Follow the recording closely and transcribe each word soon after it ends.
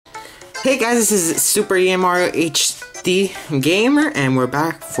Hey guys, this is Super Mario HD Gamer, and we're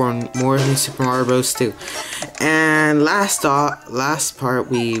back for more New Super Mario Bros. 2. And last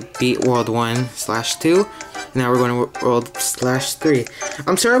part we beat World 1/2. Now we're going to World /3.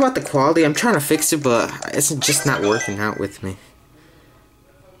 I'm sorry about the quality. I'm trying to fix it, but it's just not working out with me.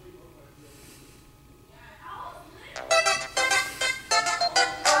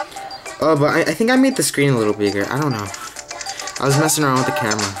 Oh, but I think I made the screen a little bigger. I don't know. I was messing around with the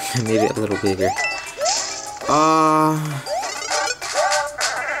camera. I made it a little bigger.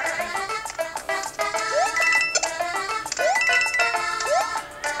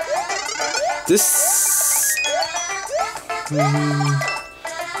 This...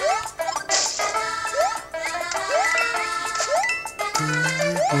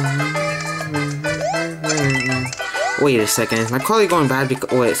 Wait a second, is my quality going bad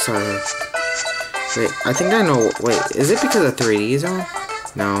because... Wait, sorry. Wait, I think I know... Wait, is it because of 3D's on?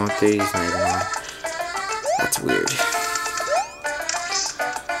 No, 3D's not even on. That's weird.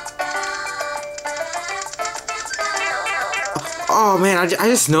 Oh man, I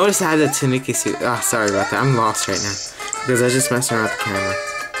just noticed I had the Tanuki suit. Ah, sorry about that. I'm lost right now. Because I just messed around with the camera.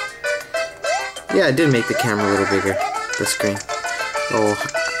 Yeah, I did make the camera a little bigger. The screen. Oh...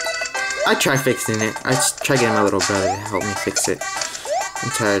 I tried fixing it. I tried getting my little brother to help me fix it. I'm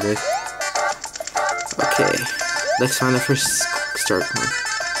tired of it. Okay, let's find the first start point.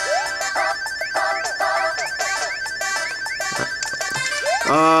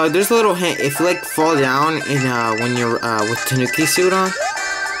 There's a little hint. If you like fall down in when you're with Tanuki suit on,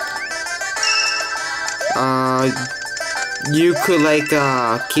 you could like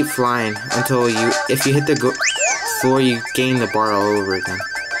keep flying until if you hit the floor, you gain the bar all over again.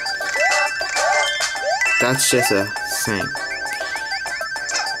 That's just a saying.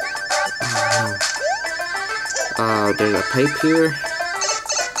 There's a pipe here.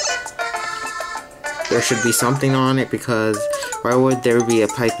 There should be something on it because why would there be a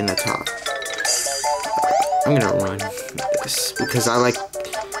pipe in the top? I'm gonna run this because I like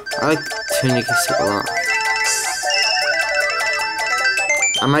Tanuki suit a lot.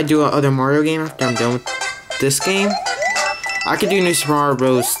 I might do another Mario game after I'm done with this game. I could do New Super Mario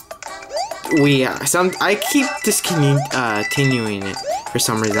Bros. I keep discontinuing it for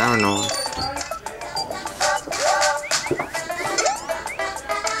some reason. I don't know.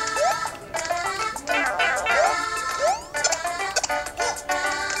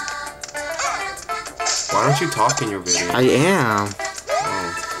 Why don't you talk in your video? I am.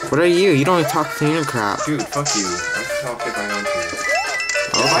 Oh. What are you? You don't talk to me crap. Dude, fuck you. I can talk if I want to.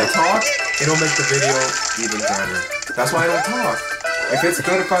 Okay. If I talk, it'll make the video even better. That's why I don't talk. If it's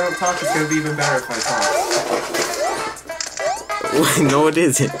good if I don't talk, it's gonna be even better if I talk. No, it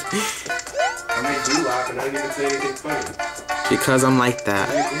isn't. I made you laugh and I didn't even say anything funny. Because I'm like that.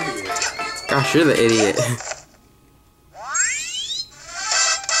 You're an idiot. Gosh, you're the idiot.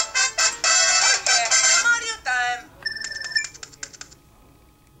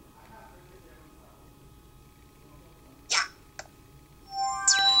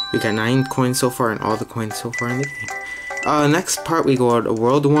 We got 9 coins so far and all the coins so far in the game. Next part we go to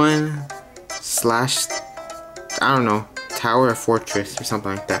World 1/ I don't know, Tower or Fortress or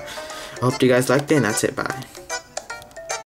something like that. I hope you guys liked it, and that's it, bye.